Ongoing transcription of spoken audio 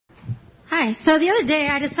Hi. So the other day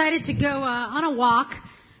I decided to go on a walk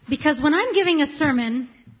because when I'm giving a sermon,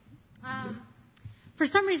 for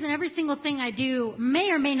some reason every single thing I do may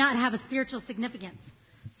or may not have a spiritual significance.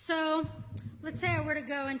 So let's say I were to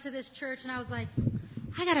go into this church and I was like,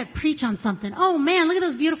 I got to preach on something. Oh man, look at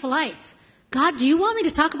those beautiful lights. God, do you want me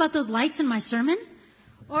to talk about those lights in my sermon?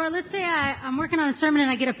 Or let's say I'm working on a sermon and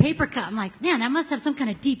I get a paper cut. I'm like, man, that must have some kind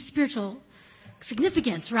of deep spiritual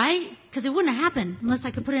significance, right? Because it wouldn't have happened unless I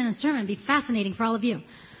could put it in a sermon. It'd be fascinating for all of you.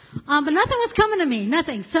 But nothing was coming to me,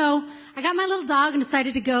 nothing. So I got my little dog and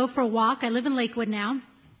decided to go for a walk. I live in Lakewood now.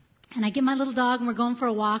 And I get my little dog and we're going for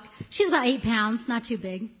a walk. She's about 8 pounds, not too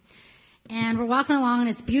big. And we're walking along and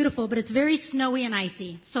it's beautiful, but it's very snowy and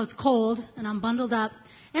icy. So it's cold and I'm bundled up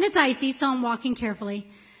and it's icy, so I'm walking carefully.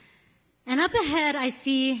 And up ahead I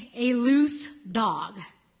see a loose dog.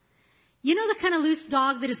 You know the kind of loose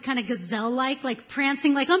dog that is kind of gazelle-like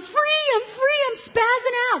prancing like, I'm free, I'm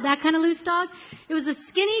spazzing out. That kind of loose dog. It was a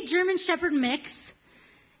skinny German Shepherd mix.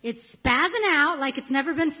 It's spazzing out like it's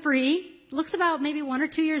never been free. Looks about maybe 1 or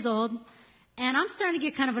 2 years old. And I'm starting to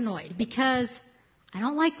get kind of annoyed because I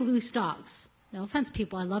don't like loose dogs. No offense,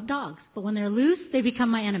 people, I love dogs. But when they're loose, they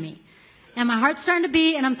become my enemy. And my heart's starting to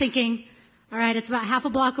beat and I'm thinking, all right, it's about half a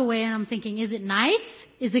block away and I'm thinking, is it nice?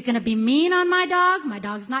 Is it going to be mean on my dog? My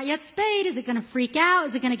dog's not yet spayed. Is it going to freak out?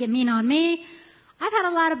 Is it going to get mean on me? I've had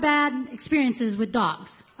a lot of bad experiences with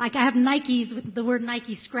dogs. Like I have Nikes with the word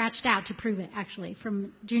Nike scratched out to prove it, actually,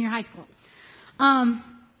 from junior high school.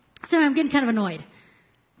 So I'm getting kind of annoyed.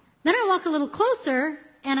 Then I walk a little closer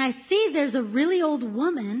and I see there's a really old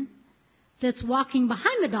woman that's walking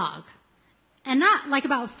behind the dog. And not like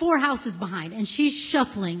about 4 houses behind. And she's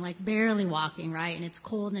shuffling, like barely walking, right? And it's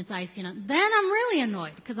cold and it's icy. And then I'm really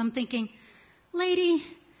annoyed because I'm thinking, lady,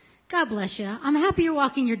 God bless you. I'm happy you're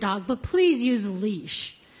walking your dog, but please use a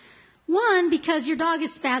leash. 1, because your dog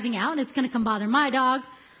is spazzing out and it's going to come bother my dog.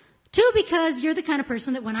 2, because you're the kind of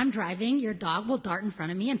person that when I'm driving, your dog will dart in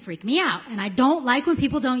front of me and freak me out. And I don't like when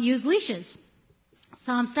people don't use leashes.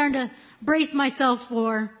 So I'm starting to brace myself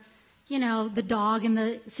for the dog and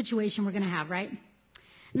the situation we're going to have, right?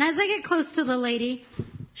 And as I get close to the lady,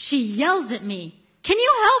 she yells at me, can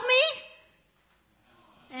you help me?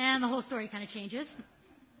 And the whole story kind of changes.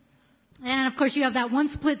 And of course you have that one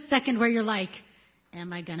split second where you're like,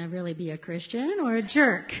 am I going to really be a Christian or a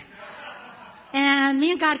jerk? And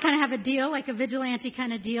me and God kind of have a deal, like a vigilante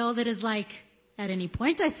kind of deal that is like, at any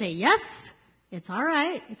point I say, yes, it's all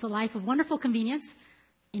right. It's a life of wonderful convenience.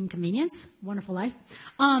 Inconvenience, wonderful life.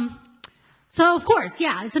 So, of course,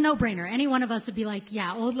 yeah, it's a no-brainer. Any one of us would be like,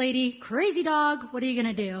 yeah, old lady, crazy dog, what are you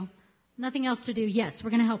going to do? Nothing else to do. Yes, we're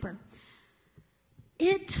going to help her.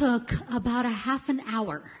 It took about a half an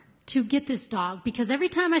hour to get this dog because every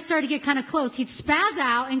time I started to get kind of close, he'd spaz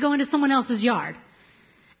out and go into someone else's yard.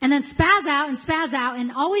 And then spaz out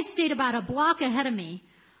and always stayed about a block ahead of me.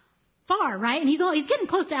 Far, right? And he's getting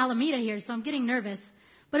close to Alameda here, so I'm getting nervous.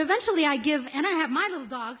 But eventually I have my little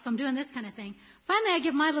dog, so I'm doing this kind of thing. Finally, I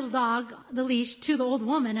give my little dog the leash to the old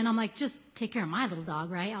woman, and I'm like, just take care of my little dog,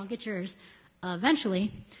 right? I'll get yours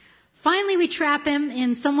eventually. Finally, we trap him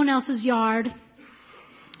in someone else's yard,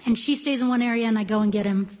 and she stays in one area, and I go and get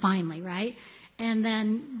him finally, right? And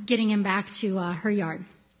then getting him back to her yard.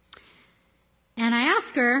 And I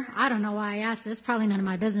ask her, I don't know why I asked this, probably none of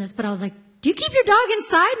my business, but I was like, do you keep your dog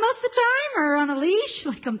inside most of the time or on a leash?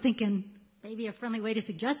 Like I'm thinking, maybe a friendly way to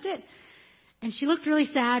suggest it. And she looked really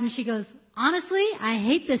sad and she goes, honestly, I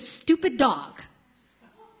hate this stupid dog.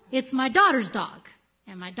 It's my daughter's dog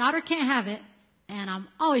and my daughter can't have it and I'm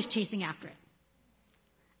always chasing after it.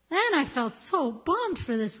 Then I felt so bummed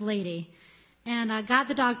for this lady and I got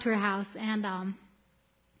the dog to her house and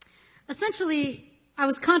essentially I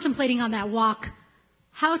was contemplating on that walk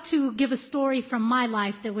how to give a story from my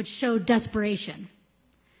life that would show desperation.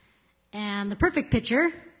 And the perfect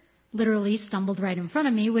picture literally stumbled right in front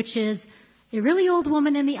of me, which is a really old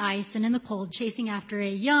woman in the ice and in the cold chasing after a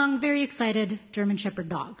young, very excited German Shepherd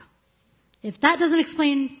dog. If that doesn't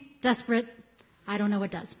explain desperate, I don't know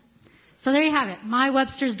what does. So there you have it, my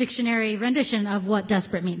Webster's Dictionary rendition of what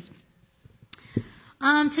desperate means.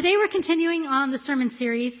 Today we're continuing on the sermon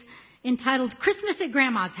series entitled Christmas at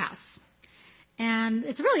Grandma's House. And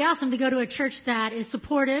it's really awesome to go to a church that is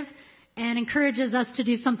supportive and encourages us to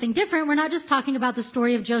do something different. We're not just talking about the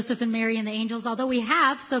story of Joseph and Mary and the angels, although we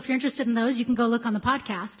have, so if you're interested in those, you can go look on the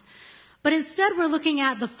podcast. But instead, we're looking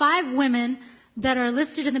at the 5 women that are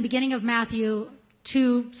listed in the beginning of Matthew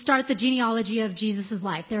to start the genealogy of Jesus'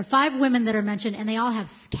 life. There are 5 women that are mentioned, and they all have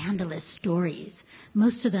scandalous stories.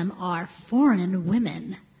 Most of them are foreign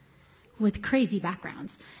women with crazy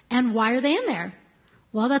backgrounds. And why are they in there?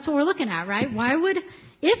 Well, that's what we're looking at, right?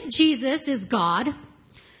 If Jesus is God,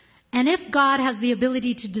 and if God has the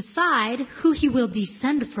ability to decide who he will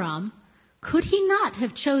descend from, could he not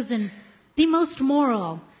have chosen the most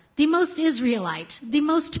moral, the most Israelite, the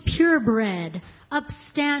most purebred,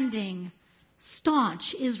 upstanding,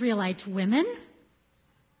 staunch Israelite women?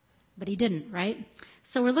 But he didn't, right?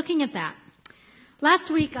 So we're looking at that. Last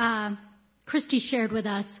week, Christy shared with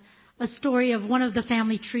us a story of one of the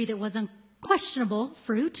family tree that was unquestionable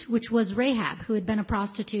fruit, which was Rahab, who had been a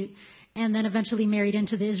prostitute and then eventually married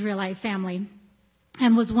into the Israelite family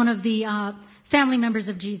and was one of the family members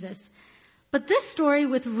of Jesus. But this story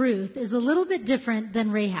with Ruth is a little bit different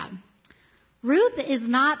than Rahab. Ruth is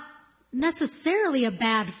not necessarily a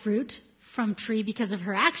bad fruit from tree because of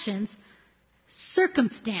her actions.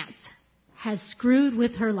 Circumstance has screwed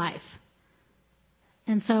with her life.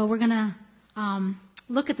 And so we're going to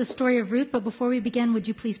look at the story of Ruth, but before we begin, would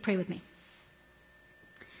you please pray with me?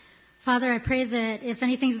 Father, I pray that if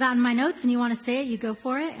anything's not in my notes and you want to say it, you go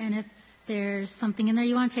for it. And if there's something in there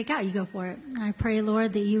you want to take out, you go for it. I pray,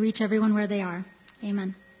 Lord, that you reach everyone where they are.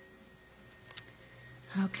 Amen.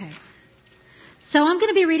 Okay. So I'm going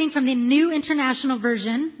to be reading from the New International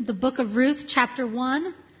Version, the book of Ruth, chapter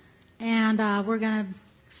 1. And we're going to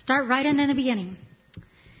start right in the beginning.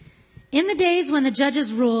 In the days when the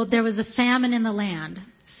judges ruled, there was a famine in the land.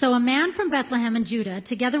 So a man from Bethlehem in Judah,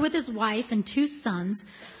 together with his wife and 2 sons,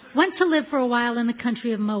 went to live for a while in the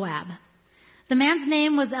country of Moab. The man's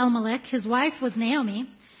name was Elimelech, his wife was Naomi,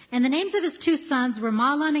 and the names of his 2 sons were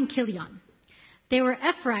Mahlon and Chilion. They were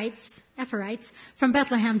Ephraimites from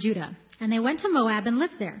Bethlehem, Judah, and they went to Moab and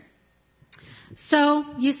lived there. So,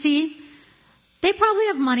 you see, they probably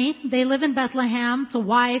have money. They live in Bethlehem. It's a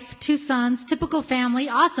wife, 2 sons, typical family,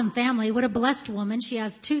 awesome family. What a blessed woman. She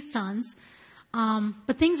has 2 sons.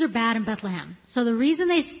 But things are bad in Bethlehem. So the reason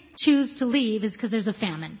they choose to leave is because there's a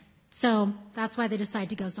famine. So that's why they decide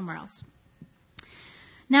to go somewhere else.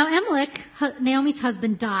 Now Elimelech, Naomi's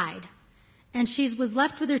husband, died, and she was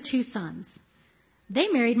left with her 2 sons. They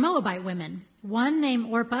married Moabite women, one named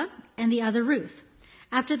Orpah and the other Ruth.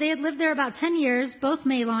 After they had lived there about 10 years, both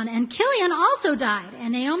Mahlon and Chilion also died,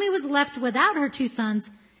 and Naomi was left without her 2 sons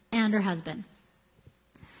and her husband.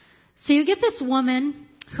 So you get this woman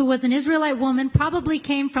who was an Israelite woman, probably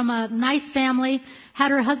came from a nice family,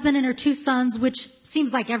 had her husband and her 2 sons, which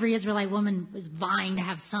seems like every Israelite woman is vying to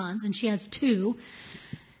have sons, and she has 2.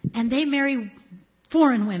 And they marry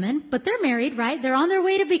foreign women, but they're married, right? They're on their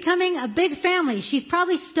way to becoming a big family. She's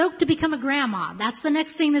probably stoked to become a grandma. That's the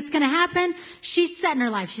next thing that's going to happen. She's set in her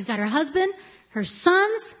life. She's got her husband, her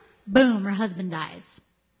sons, boom, her husband dies.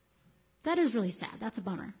 That is really sad. That's a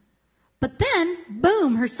bummer. But then,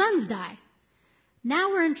 boom, her sons die. Now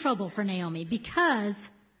we're in trouble for Naomi because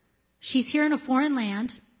she's here in a foreign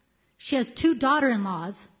land. She has 2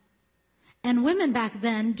 daughter-in-laws. And women back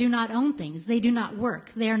then do not own things. They do not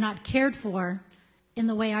work. They are not cared for in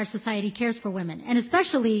the way our society cares for women. And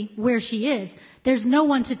especially where she is, there's no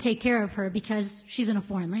one to take care of her because she's in a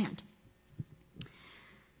foreign land.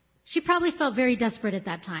 She probably felt very desperate at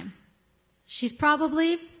that time. She's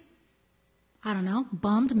probably, I don't know,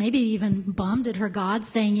 bummed, maybe even bummed at her God,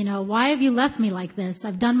 saying, why have you left me like this?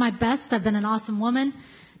 I've done my best. I've been an awesome woman.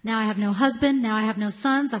 Now I have no husband. Now I have no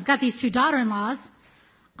sons. I've got these 2 daughter-in-laws.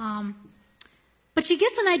 But she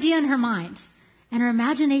gets an idea in her mind, and her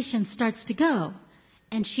imagination starts to go.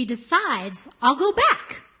 And she decides, I'll go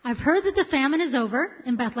back. I've heard that the famine is over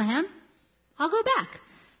in Bethlehem. I'll go back.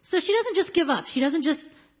 So she doesn't just give up. She doesn't just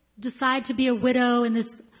decide to be a widow in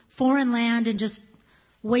this foreign land and just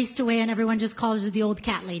waste away and everyone just calls her the old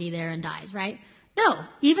cat lady there and dies, right? No,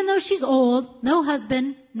 even though she's old, no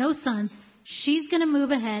husband, no sons, she's going to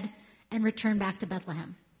move ahead and return back to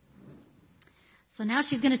Bethlehem. So now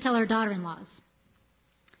she's going to tell her daughter-in-laws.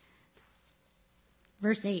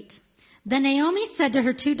 Verse 8. Then Naomi said to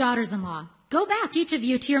her 2 daughters-in-law, go back, each of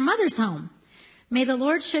you, to your mother's home. May the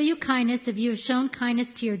Lord show you kindness if you have shown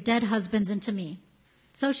kindness to your dead husbands and to me.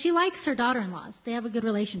 So she likes her daughter-in-laws. They have a good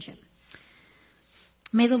relationship.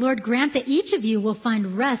 May the Lord grant that each of you will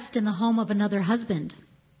find rest in the home of another husband.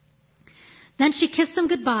 Then she kissed them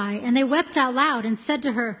goodbye, and they wept out loud and said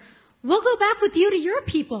to her, we'll go back with you to your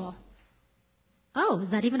people. Oh,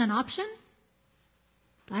 is that even an option?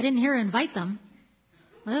 I didn't hear her invite them.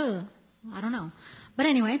 Oh, I don't know. But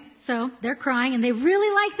anyway, so they're crying, and they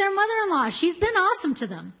really like their mother-in-law. She's been awesome to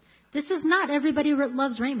them. This is not everybody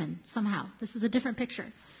loves Raymond somehow. This is a different picture.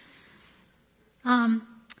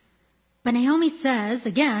 But Naomi says,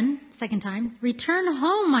 again, second time, return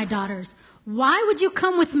home, my daughters. Why would you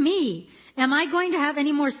come with me? Am I going to have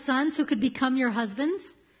any more sons who could become your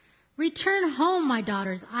husbands? Return home, my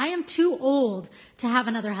daughters. I am too old to have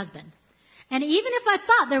another husband. And even if I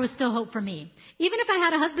thought there was still hope for me, even if I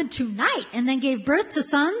had a husband tonight and then gave birth to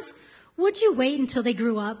sons, would you wait until they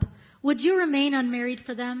grew up? Would you remain unmarried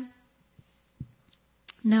for them?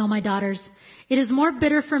 No, my daughters, it is more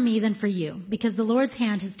bitter for me than for you, because the Lord's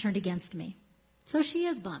hand has turned against me. So she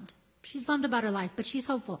is bummed. She's bummed about her life, but she's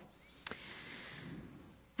hopeful.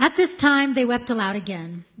 At this time, they wept aloud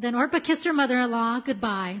again. Then Orpah kissed her mother-in-law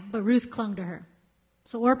goodbye, but Ruth clung to her.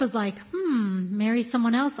 So Orpah's like, marry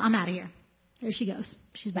someone else? I'm out of here. There she goes.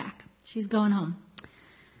 She's back. She's going home.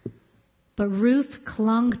 But Ruth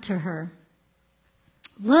clung to her.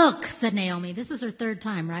 Look, said Naomi, this is her third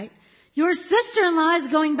time, right? Your sister-in-law is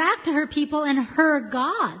going back to her people and her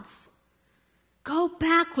gods. Go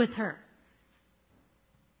back with her.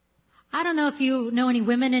 I don't know if you know any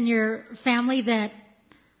women in your family that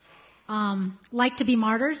like to be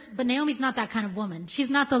martyrs, but Naomi's not that kind of woman. She's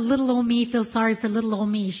not the little old me, feel sorry for little old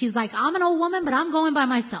me. She's like, I'm an old woman, but I'm going by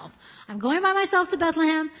myself. I'm going by myself to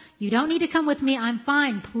Bethlehem. You don't need to come with me. I'm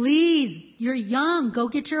fine. Please, you're young. Go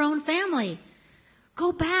get your own family.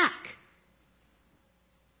 Go back.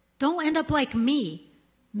 Don't end up like me.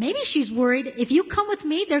 Maybe she's worried, if you come with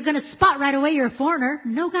me, they're going to spot right away you're a foreigner.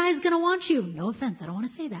 No guy's going to want you. No offense, I don't want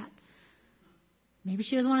to say that. Maybe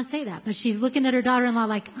she doesn't want to say that, but she's looking at her daughter-in-law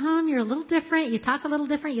like, you're a little different. You talk a little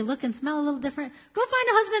different. You look and smell a little different. Go find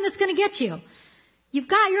a husband that's going to get you. You've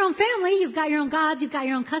got your own family. You've got your own gods. You've got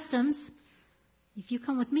your own customs. If you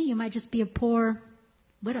come with me, you might just be a poor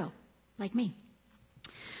widow like me.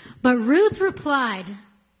 But Ruth replied,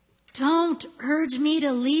 don't urge me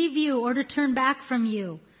to leave you or to turn back from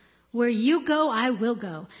you. Where you go, I will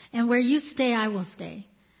go. And where you stay, I will stay.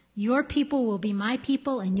 Your people will be my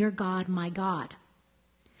people and your God, my God.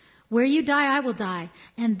 Where you die, I will die,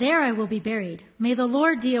 and there I will be buried. May the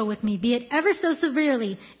Lord deal with me, be it ever so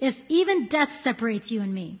severely, if even death separates you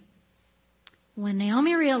and me. When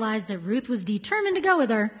Naomi realized that Ruth was determined to go with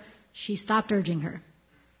her, she stopped urging her.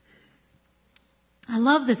 I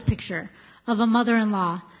love this picture of a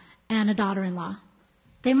mother-in-law and a daughter-in-law.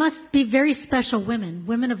 They must be very special women,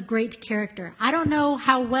 women of great character. I don't know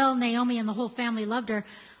how well Naomi and the whole family loved her,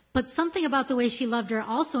 but something about the way she loved her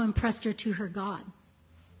also impressed her to her God.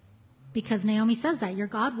 Because Naomi says that, your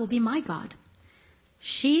God will be my God.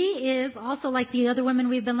 She is also like the other women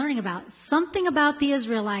we've been learning about. Something about the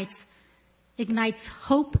Israelites ignites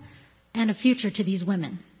hope and a future to these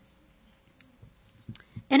women.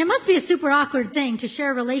 And it must be a super awkward thing to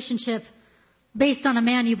share a relationship based on a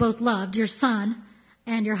man you both loved, your son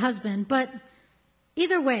and your husband. But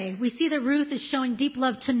either way, we see that Ruth is showing deep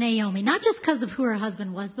love to Naomi, not just because of who her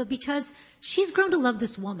husband was, but because she's grown to love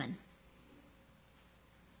this woman.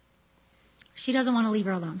 She doesn't want to leave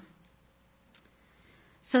her alone.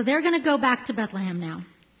 So they're going to go back to Bethlehem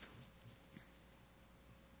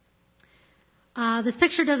now. This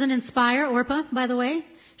picture doesn't inspire Orpah, by the way.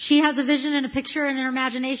 She has a vision and a picture and an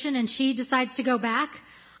imagination, and she decides to go back.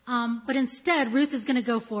 But instead, Ruth is going to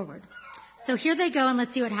go forward. So here they go, and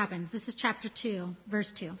let's see what happens. This is chapter 2,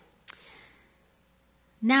 verse 2.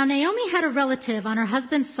 Now Naomi had a relative on her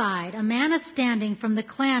husband's side, a man of standing from the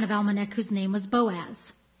clan of Elimelech, whose name was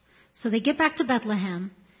Boaz. So they get back to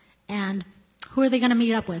Bethlehem, and who are they going to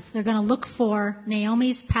meet up with? They're going to look for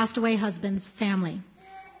Naomi's passed away husband's family.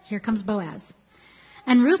 Here comes Boaz.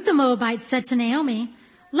 And Ruth the Moabite said to Naomi,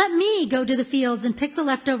 let me go to the fields and pick the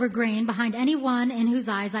leftover grain behind anyone in whose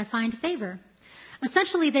eyes I find favor.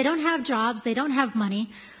 Essentially, they don't have jobs, they don't have money,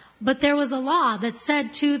 but there was a law that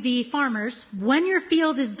said to the farmers, when your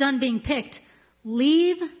field is done being picked,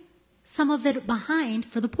 leave some of it behind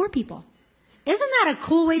for the poor people. Isn't that a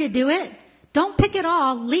cool way to do it? Don't pick it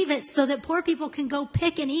all, leave it so that poor people can go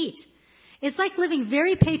pick and eat. It's like living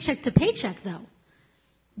very paycheck to paycheck, though,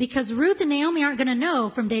 because Ruth and Naomi aren't going to know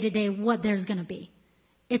from day to day what there's going to be.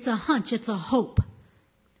 It's a hunch, it's a hope,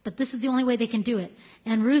 but this is the only way they can do it.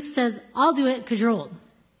 And Ruth says, I'll do it because you're old,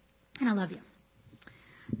 and I love you.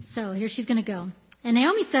 So here she's going to go. And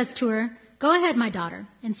Naomi says to her, go ahead, my daughter.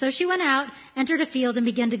 And so she went out, entered a field, and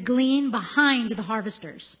began to glean behind the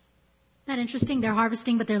harvesters. Isn't that interesting? They're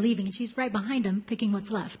harvesting, but they're leaving, and she's right behind them, picking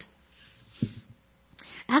what's left.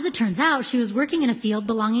 As it turns out, she was working in a field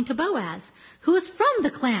belonging to Boaz, who was from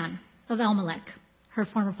the clan of Elimelech, her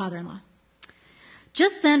former father-in-law.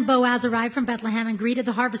 Just then Boaz arrived from Bethlehem and greeted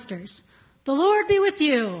the harvesters. The Lord be with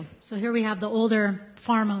you. So here we have the older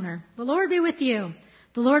farm owner. The Lord be with you.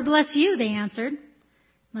 The Lord bless you, they answered.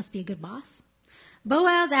 Must be a good boss.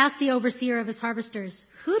 Boaz asked the overseer of his harvesters,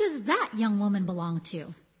 who does that young woman belong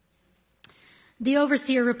to? The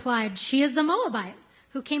overseer replied, she is the Moabite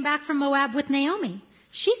who came back from Moab with Naomi.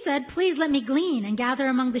 She said, please let me glean and gather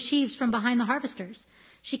among the sheaves from behind the harvesters.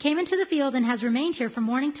 She came into the field and has remained here from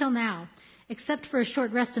morning till now, except for a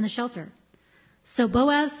short rest in the shelter. So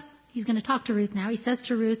Boaz, he's going to talk to Ruth now. He says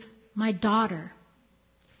to Ruth, my daughter.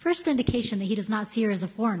 First indication that he does not see her as a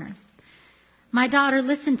foreigner. My daughter,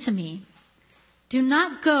 listen to me. Do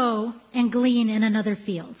not go and glean in another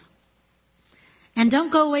field. And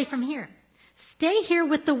don't go away from here. Stay here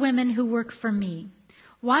with the women who work for me.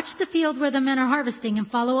 Watch the field where the men are harvesting and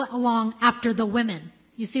follow along after the women.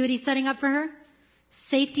 You see what he's setting up for her?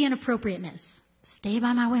 Safety and appropriateness. Stay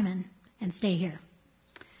by my women and stay here.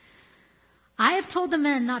 I have told the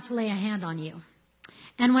men not to lay a hand on you.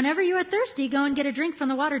 And whenever you are thirsty, go and get a drink from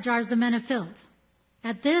the water jars the men have filled.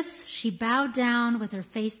 At this, she bowed down with her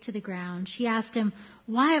face to the ground. She asked him,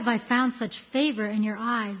 why have I found such favor in your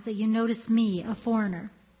eyes that you notice me, a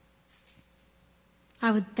foreigner?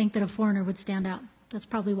 I would think that a foreigner would stand out. That's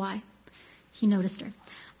probably why he noticed her.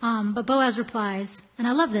 But Boaz replies, and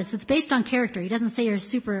I love this. It's based on character. He doesn't say you're a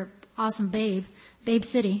super awesome babe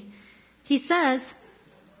city. He says,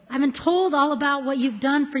 I've been told all about what you've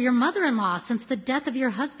done for your mother-in-law since the death of your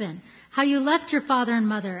husband, how you left your father and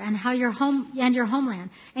mother and how your homeland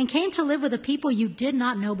and came to live with a people you did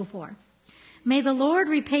not know before. May the Lord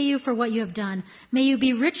repay you for what you have done. May you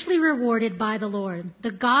be richly rewarded by the Lord,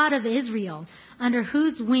 the God of Israel, under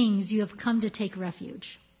whose wings you have come to take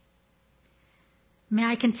refuge. May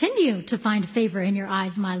I continue to find favor in your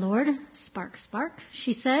eyes, my Lord. Spark, spark,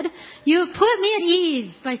 she said. You have put me at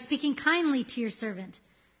ease by speaking kindly to your servant,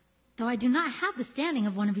 though I do not have the standing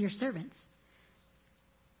of one of your servants.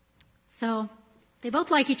 So they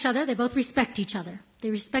both like each other. They both respect each other.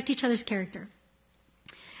 They respect each other's character.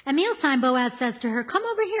 At mealtime, Boaz says to her, come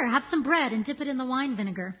over here, have some bread and dip it in the wine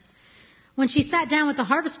vinegar. When she sat down with the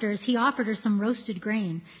harvesters, he offered her some roasted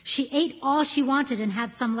grain. She ate all she wanted and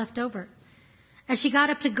had some left over. As she got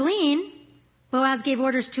up to glean, Boaz gave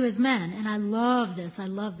orders to his men. And I love this.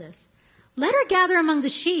 Let her gather among the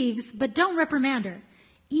sheaves, but don't reprimand her.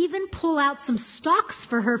 Even pull out some stalks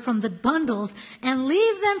for her from the bundles and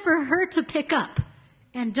leave them for her to pick up.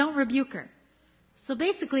 And don't rebuke her. So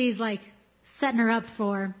basically, he's like setting her up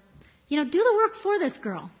for, do the work for this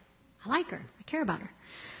girl. I like her. I care about her.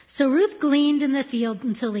 So Ruth gleaned in the field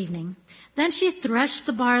until evening. Then she threshed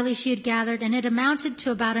the barley she had gathered, and it amounted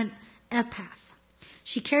to about an ephah.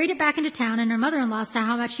 She carried it back into town, and her mother-in-law saw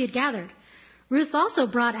how much she had gathered. Ruth also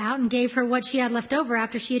brought out and gave her what she had left over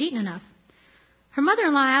after she had eaten enough. Her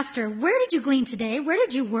mother-in-law asked her, where did you glean today? Where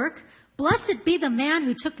did you work? Blessed be the man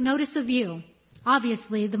who took notice of you.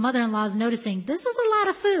 Obviously, the mother-in-law is noticing, this is a lot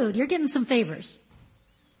of food. You're getting some favors.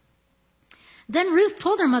 Then Ruth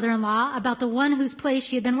told her mother-in-law about the one whose place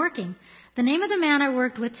she had been working. The name of the man I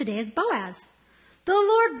worked with today is Boaz. The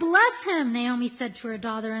Lord bless him, Naomi said to her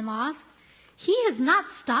daughter-in-law. He has not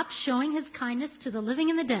stopped showing his kindness to the living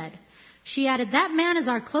and the dead. She added, that man is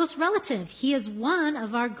our close relative. He is one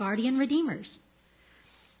of our guardian redeemers.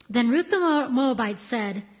 Then Ruth the Moabite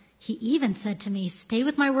said, he even said to me, stay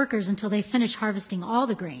with my workers until they finish harvesting all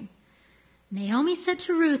the grain. Naomi said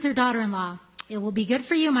to Ruth, her daughter-in-law, it will be good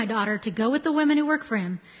for you, my daughter, to go with the women who work for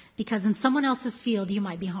him, because in someone else's field you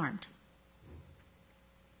might be harmed.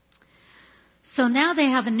 So now they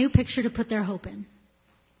have a new picture to put their hope in.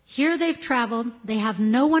 Here they've traveled, they have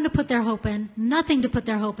no one to put their hope in, nothing to put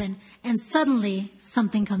their hope in, and suddenly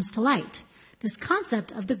something comes to light. This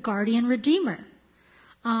concept of the guardian redeemer.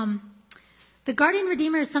 The guardian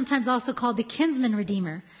redeemer is sometimes also called the kinsman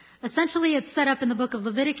redeemer. Essentially, it's set up in the book of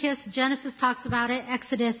Leviticus. Genesis talks about it,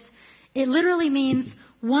 Exodus. It literally means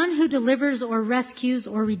one who delivers or rescues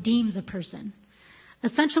or redeems a person.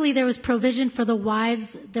 Essentially, there was provision for the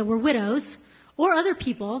wives that were widows or other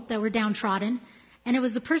people that were downtrodden, and it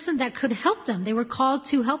was the person that could help them. They were called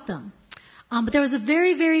to help them. But there was a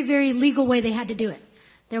very, very, very legal way they had to do it.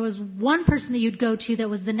 There was one person that you'd go to that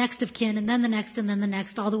was the next of kin, and then the next, and then the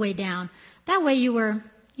next, all the way down. That way you were,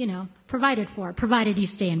 provided for, provided you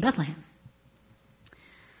stay in Bethlehem.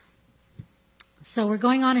 So we're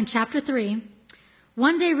going on in chapter 3.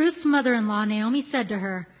 One day Ruth's mother-in-law, Naomi, said to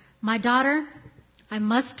her, my daughter, I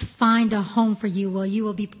must find a home for you where you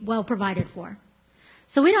will be well provided for.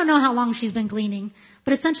 So we don't know how long she's been gleaning,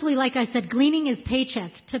 but essentially, like I said, gleaning is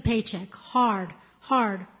paycheck to paycheck, hard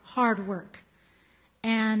work.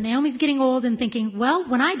 And Naomi's getting old and thinking, well,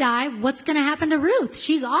 when I die, what's going to happen to Ruth?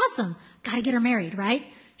 She's awesome. Got to get her married, right?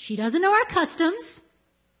 She doesn't know our customs.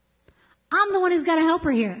 I'm the one who's got to help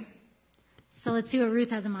her here. So let's see what Ruth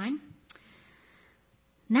has in mind.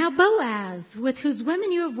 Now Boaz, with whose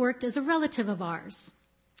women you have worked, is a relative of ours.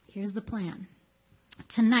 Here's the plan.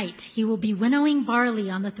 Tonight he will be winnowing barley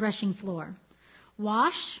on the threshing floor.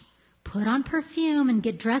 Wash, Put on perfume and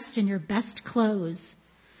get dressed in your best clothes.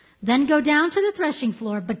 Then go down to the threshing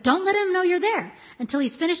floor, but don't let him know you're there until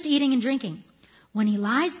he's finished eating and drinking. When he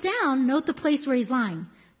lies down, note the place where he's lying.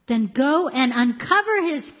 Then go and uncover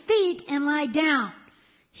his feet and lie down.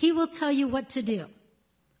 He will tell you what to do.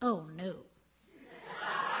 Oh, no.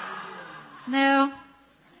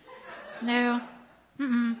 No.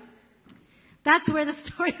 Mm-mm. That's where the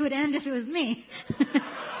story would end if it was me.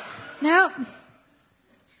 Nope.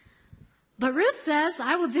 But Ruth says,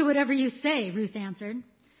 I will do whatever you say, Ruth answered.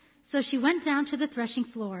 So she went down to the threshing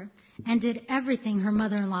floor and did everything her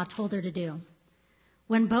mother-in-law told her to do.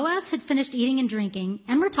 When Boaz had finished eating and drinking,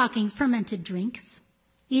 and we're talking fermented drinks,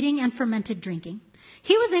 eating and fermented drinking,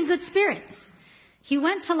 he was in good spirits. He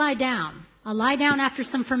went to lie down. A lie down after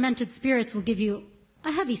some fermented spirits will give you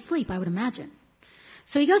a heavy sleep, I would imagine.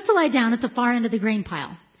 So he goes to lie down at the far end of the grain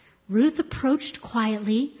pile. Ruth approached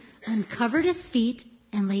quietly, uncovered his feet,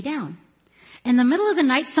 and lay down. In the middle of the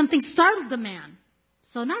night, something startled the man.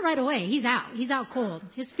 So not right away. He's out. He's out cold.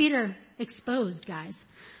 His feet are exposed, guys.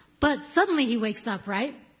 But suddenly he wakes up,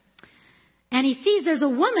 right? And he sees there's a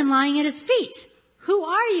woman lying at his feet. Who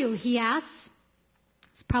are you? He asks.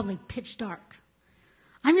 It's probably pitch dark.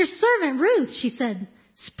 I'm your servant, Ruth, she said.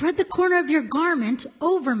 Spread the corner of your garment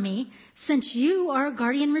over me, since you are a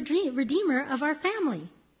guardian redeemer of our family.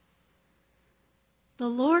 The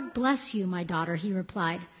Lord bless you, my daughter, he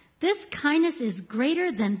replied. This kindness is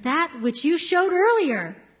greater than that which you showed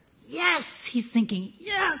earlier. Yes, he's thinking,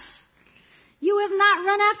 yes. You have not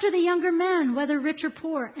run after the younger men, whether rich or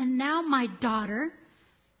poor. And now my daughter,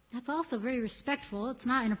 that's also very respectful. It's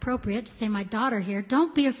not inappropriate to say my daughter here.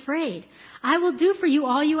 Don't be afraid. I will do for you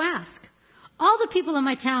all you ask. All the people in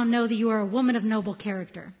my town know that you are a woman of noble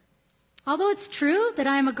character. Although it's true that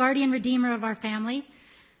I am a guardian redeemer of our family,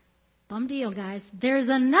 bum deal, guys, there's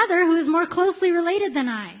another who is more closely related than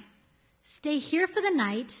I. Stay here for the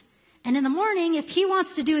night, and in the morning, if he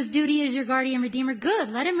wants to do his duty as your guardian redeemer,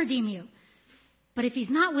 good, let him redeem you. But if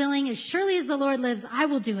he's not willing, as surely as the Lord lives, I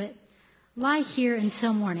will do it. Lie here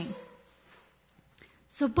until morning.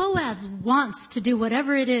 So Boaz wants to do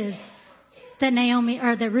whatever it is that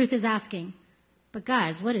that Ruth is asking. But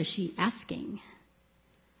guys, what is she asking?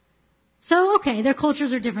 So, okay, their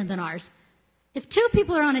cultures are different than ours. If two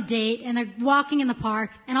people are on a date and they're walking in the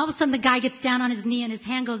park and all of a sudden the guy gets down on his knee and his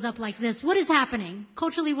hand goes up like this, what is happening?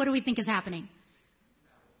 Culturally, what do we think is happening?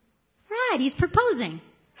 Right, he's proposing.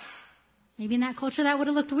 Maybe in that culture that would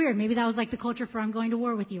have looked weird. Maybe that was like the culture for I'm going to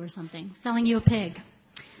war with you or something, selling you a pig.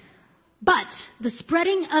 But the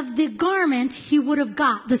spreading of the garment he would have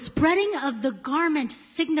got. The spreading of the garment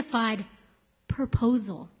signified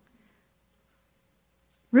proposal.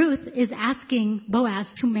 Ruth is asking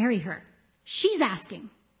Boaz to marry her. She's asking.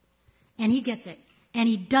 And he gets it. And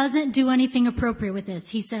he doesn't do anything appropriate with this.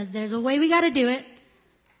 He says, there's a way we got to do it.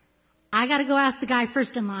 I got to go ask the guy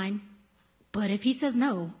first in line. But if he says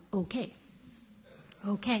no, okay.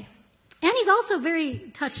 Okay. And he's also very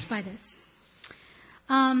touched by this.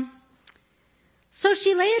 So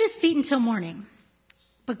she lay at his feet until morning,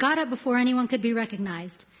 but got up before anyone could be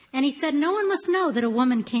recognized. And he said, no one must know that a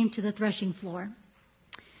woman came to the threshing floor.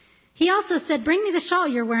 He also said, bring me the shawl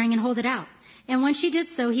you're wearing and hold it out. And when she did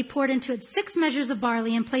so, he poured into it 6 measures of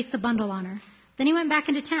barley and placed the bundle on her. Then he went back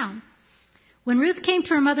into town. When Ruth came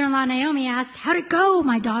to her mother-in-law, Naomi asked, how'd it go,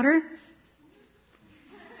 my daughter?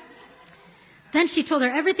 Then she told her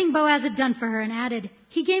everything Boaz had done for her and added,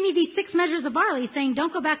 he gave me these 6 measures of barley, saying,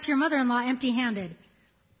 don't go back to your mother-in-law empty-handed.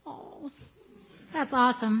 Oh, that's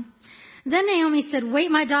awesome. Then Naomi said, wait,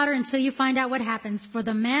 my daughter, until you find out what happens, for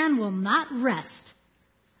the man will not rest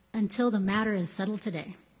until the matter is settled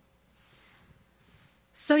today.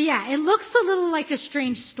 So yeah, it looks a little like a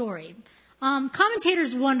strange story.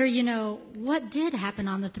 Commentators wonder, what did happen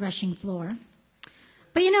on the threshing floor?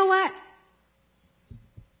 But you know what?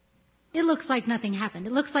 It looks like nothing happened.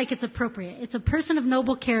 It looks like it's appropriate. It's a person of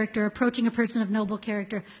noble character approaching a person of noble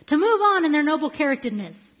character to move on in their noble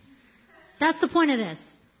characteredness. That's the point of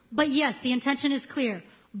this. But yes, the intention is clear.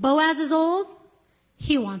 Boaz is old.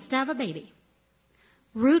 He wants to have a baby.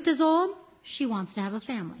 Ruth is old. She wants to have a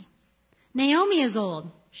family. Naomi is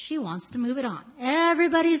old. She wants to move it on.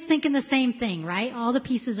 Everybody's thinking the same thing, right? All the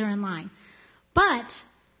pieces are in line. But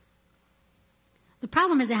the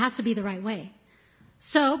problem is it has to be the right way.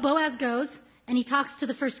 So Boaz goes and he talks to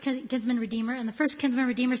the first kinsman redeemer, and the first kinsman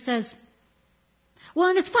redeemer says, well,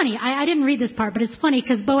 and it's funny. I didn't read this part, but it's funny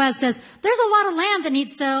because Boaz says, there's a lot of land that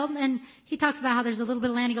needs sold. And he talks about how there's a little bit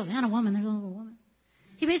of land. He goes, and a woman, there's a little woman.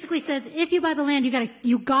 He basically says, if you buy the land,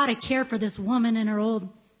 you gotta care for this woman and her old,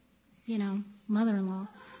 mother-in-law.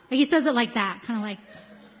 Like he says it like that, kind of like,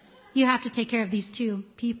 you have to take care of these 2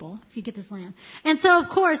 people if you get this land. And so, of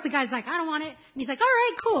course, the guy's like, I don't want it. And he's like, all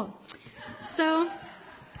right, cool. So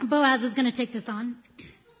Boaz is going to take this on.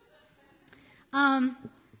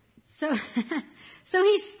 So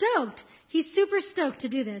he's stoked. He's super stoked to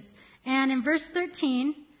do this. And in verse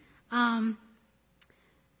 13,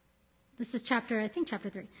 this is chapter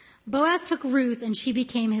 3. Boaz took Ruth and she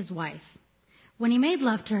became his wife. When he made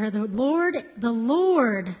love to her, the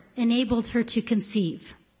Lord enabled her to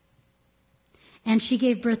conceive. And she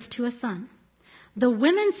gave birth to a son. The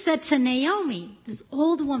women said to Naomi, this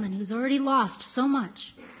old woman who's already lost so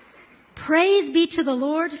much, praise be to the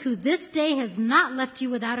Lord who this day has not left you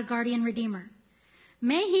without a guardian redeemer.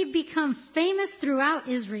 May he become famous throughout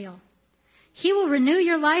Israel. He will renew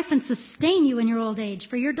your life and sustain you in your old age.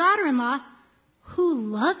 For your daughter-in-law,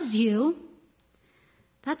 who loves you,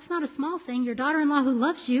 that's not a small thing, your daughter-in-law who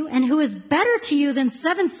loves you and who is better to you than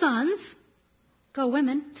 7 sons, go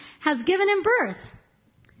women, has given him birth.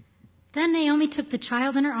 Then Naomi took the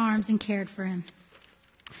child in her arms and cared for him.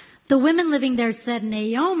 The women living there said,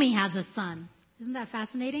 Naomi has a son. Isn't that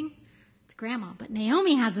fascinating? It's grandma, but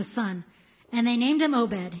Naomi has a son. And they named him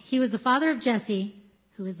Obed. He was the father of Jesse,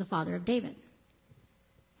 who is the father of David.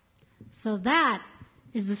 So that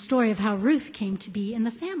is the story of how Ruth came to be in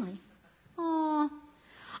the family. Oh,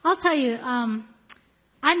 I'll tell you,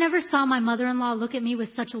 I never saw my mother-in-law look at me with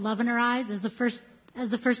such love in her eyes as the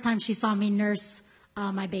first time she saw me nurse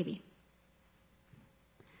my baby.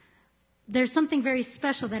 There's something very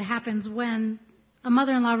special that happens when a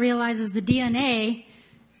mother-in-law realizes the DNA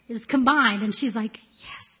is combined, and she's like,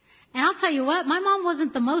 yes. And I'll tell you what, my mom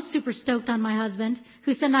wasn't the most super stoked on my husband,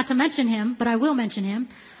 who said not to mention him, but I will mention him.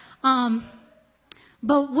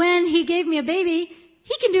 But when he gave me a baby,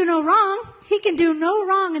 he can do no wrong. He can do no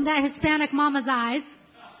wrong in that Hispanic mama's eyes.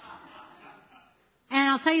 And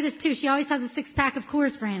I'll tell you this too, she always has a 6-pack of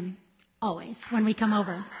Coors for him. Always, when we come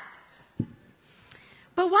over.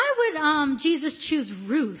 But why would Jesus choose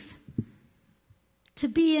Ruth to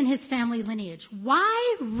be in his family lineage?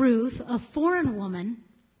 Why Ruth, a foreign woman?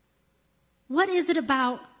 What is it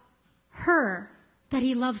about her that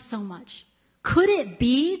he loves so much? Could it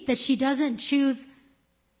be that she doesn't choose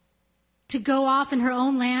to go off in her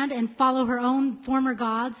own land and follow her own former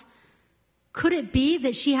gods? Could it be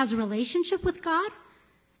that she has a relationship with God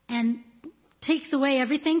and takes away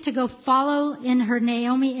everything to go follow in her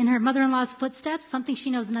mother-in-law's footsteps, something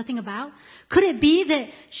she knows nothing about? Could it be that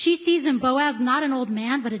she sees in Boaz not an old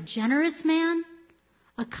man, but a generous man,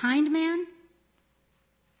 a kind man?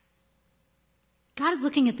 God is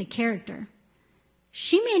looking at the character.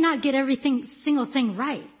 She may not get single thing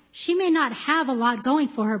right. She may not have a lot going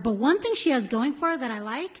for her, but one thing she has going for her that I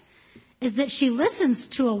like is that she listens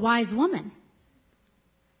to a wise woman.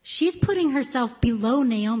 She's putting herself below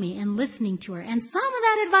Naomi and listening to her. And some of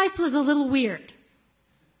that advice was a little weird.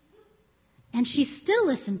 And she still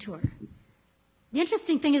listened to her. The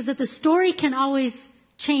interesting thing is that the story can always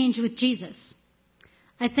change with Jesus.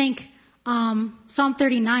 I think Psalm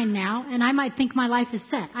 39 now, and I might think my life is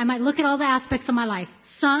set. I might look at all the aspects of my life.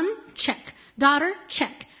 Son, check. Daughter,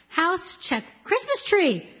 check. House, check. Christmas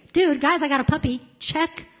tree. Dude, guys, I got a puppy.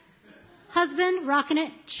 Check. Husband, rocking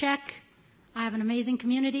it. Check. I have an amazing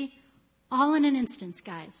community. All in an instance,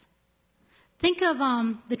 guys. Think of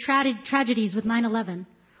the tragedies with 9/11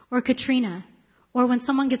 or Katrina, or when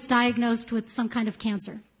someone gets diagnosed with some kind of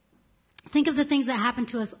cancer. Think of the things that happen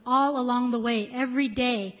to us all along the way. Every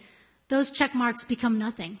day, those check marks become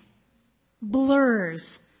nothing.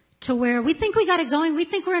 Blurs to where we think we got it going. We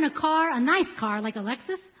think we're in a car, a nice car like a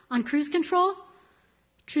Lexus, on cruise control.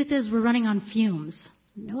 Truth is, we're running on fumes.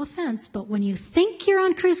 No offense, but when you think you're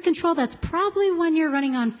on cruise control, that's probably when you're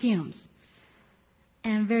running on fumes.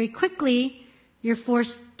 And very quickly, you're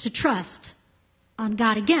forced to trust on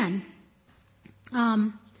God again.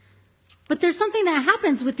 But there's something that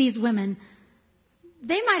happens with these women.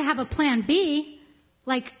 They might have a plan B,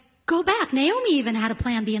 like go back. Naomi even had a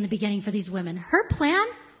plan B in the beginning for these women. Her plan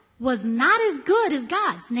was not as good as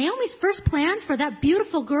God's. Naomi's first plan for that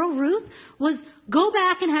beautiful girl, Ruth, was go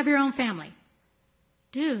back and have your own family.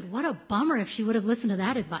 Dude, what a bummer if she would have listened to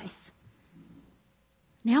that advice.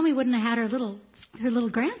 Naomi wouldn't have had her little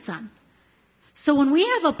grandson. So when we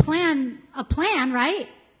have a plan, right?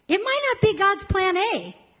 It might not be God's plan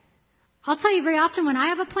A. I'll tell you very often when I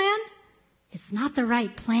have a plan, it's not the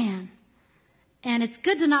right plan. And it's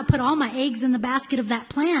good to not put all my eggs in the basket of that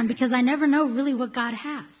plan because I never know really what God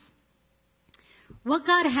has. What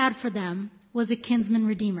God had for them was a kinsman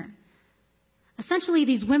redeemer. Essentially,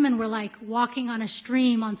 these women were like walking on a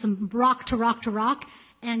stream on some rock to rock to rock,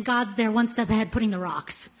 and God's there one step ahead putting the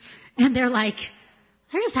rocks. And they're like,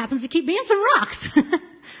 there just happens to keep being some rocks.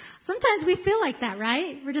 So Sometimes we feel like that,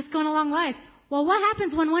 right? We're just going along life. Well, what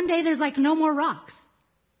happens when one day there's like no more rocks?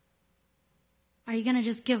 Are you going to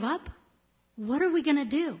just give up? What are we going to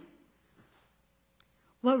do?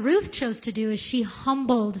 What Ruth chose to do is she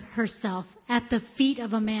humbled herself at the feet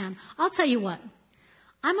of a man. I'll tell you what,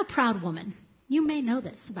 I'm a proud woman. You may know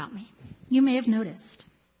this about me. You may have noticed.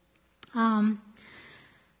 I'm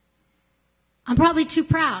probably too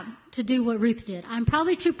proud to do what Ruth did. I'm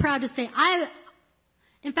probably too proud to say,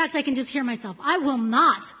 in fact, I can just hear myself. I will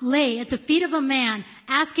not lay at the feet of a man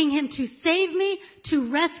asking him to save me, to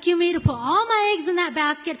rescue me, to put all my eggs in that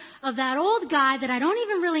basket of that old guy that I don't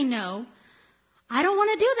even really know. I don't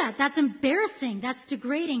want to do that. That's embarrassing. That's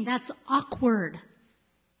degrading. That's awkward.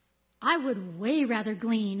 I would way rather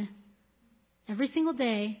glean every single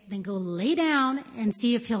day than go lay down and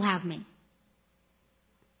see if he'll have me.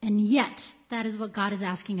 And yet, that is what God is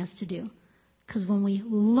asking us to do. Because when we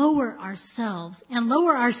lower ourselves and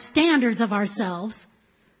lower our standards of ourselves,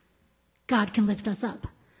 God can lift us up.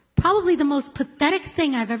 Probably the most pathetic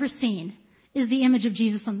thing I've ever seen is the image of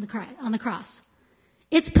Jesus on the cross.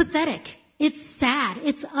 It's pathetic. It's sad.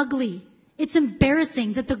 It's ugly. It's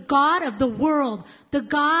embarrassing that the God of the world, the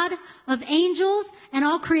God of angels and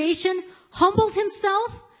all creation, humbled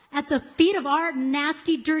himself at the feet of our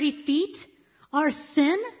nasty, dirty feet, our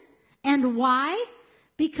sin. And why?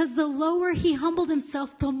 Because the lower he humbled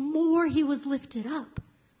himself, the more he was lifted up.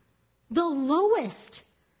 The lowest.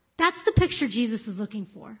 That's the picture Jesus is looking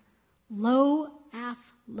for. Low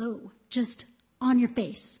ass low. Just on your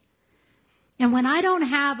face. And when I don't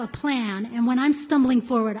have a plan, and when I'm stumbling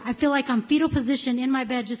forward, I feel like I'm fetal position in my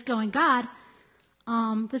bed just going, God,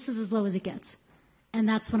 this is as low as it gets. And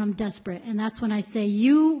that's when I'm desperate. And that's when I say,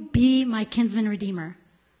 you be my kinsman redeemer.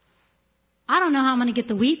 I don't know how I'm going to get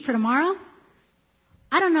the wheat for tomorrow.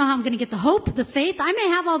 I don't know how I'm going to get the hope, the faith. I may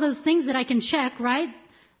have all those things that I can check, right?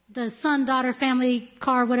 The son, daughter, family,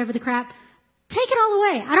 car, whatever the crap. Take it all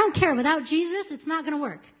away. I don't care. Without Jesus, it's not going to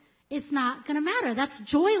work. It's not going to matter. That's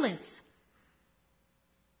joyless.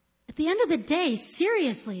 At the end of the day,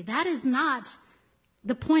 seriously, that is not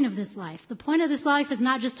the point of this life. The point of this life is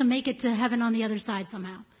not just to make it to heaven on the other side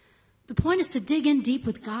somehow. The point is to dig in deep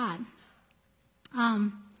with God. I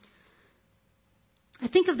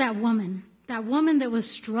think of that woman that was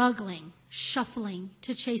struggling, shuffling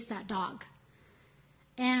to chase that dog.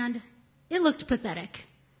 And it looked pathetic.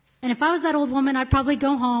 And if I was that old woman, I'd probably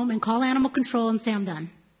go home and call animal control and say, I'm done.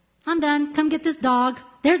 I'm done. Come get this dog.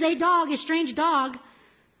 There's a dog, a strange dog.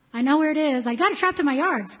 I know where it is. I got it trapped in my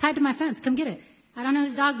yard. It's tied to my fence. Come get it. I don't know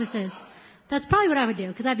whose dog this is. That's probably what I would do,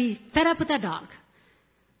 because I'd be fed up with that dog.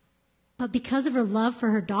 But because of her love for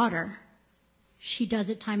her daughter, she does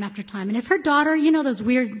it time after time. And if her daughter, you know those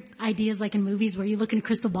weird ideas like in movies where you look in a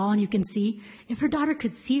crystal ball and you can see? If her daughter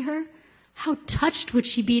could see her, how touched would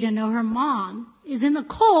she be to know her mom is in the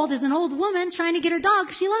cold as an old woman trying to get her dog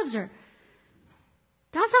because she loves her?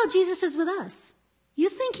 That's how Jesus is with us. You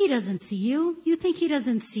think he doesn't see you. You think he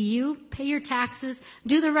doesn't see you. Pay your taxes.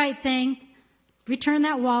 Do the right thing. Return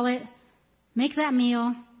that wallet. Make that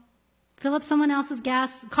meal. Fill up someone else's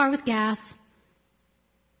car with gas.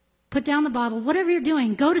 Put down the bottle. Whatever you're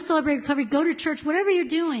doing. Go to Celebrate Recovery. Go to church. Whatever you're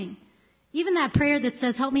doing. Even that prayer that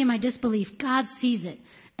says, help me in my disbelief. God sees it.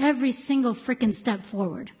 Every single freaking step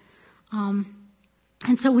forward. And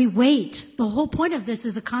so we wait. The whole point of this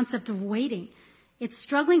is a concept of waiting. It's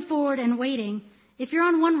struggling forward and waiting. If you're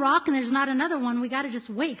on one rock and there's not another one, we got to just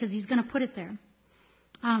wait because he's going to put it there.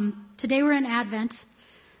 Today we're in Advent,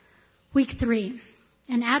 week 3.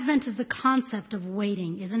 And Advent is the concept of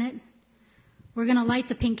waiting, isn't it? We're going to light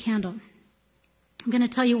the pink candle. I'm going to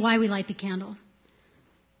tell you why we light the candle.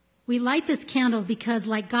 We light this candle because,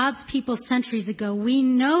 like God's people centuries ago, we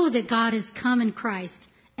know that God has come in Christ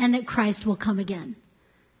and that Christ will come again.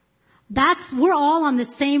 We're all on the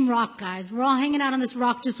same rock, guys. We're all hanging out on this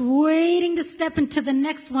rock just waiting to step into the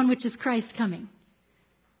next one, which is Christ coming.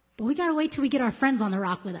 But we got to wait till we get our friends on the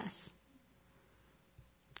rock with us.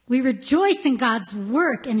 We rejoice in God's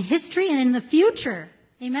work in history and in the future.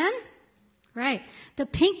 Amen? Right. The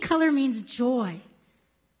pink color means joy.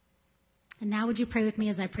 And now would you pray with me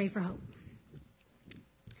as I pray for hope?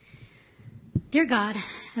 Dear God,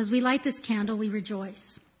 as we light this candle, we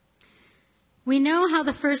rejoice. We know how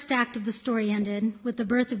the first act of the story ended with the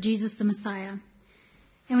birth of Jesus the Messiah.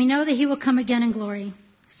 And we know that he will come again in glory.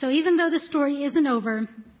 So even though the story isn't over,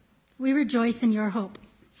 we rejoice in your hope.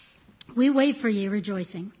 We wait for you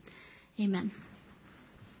rejoicing. Amen.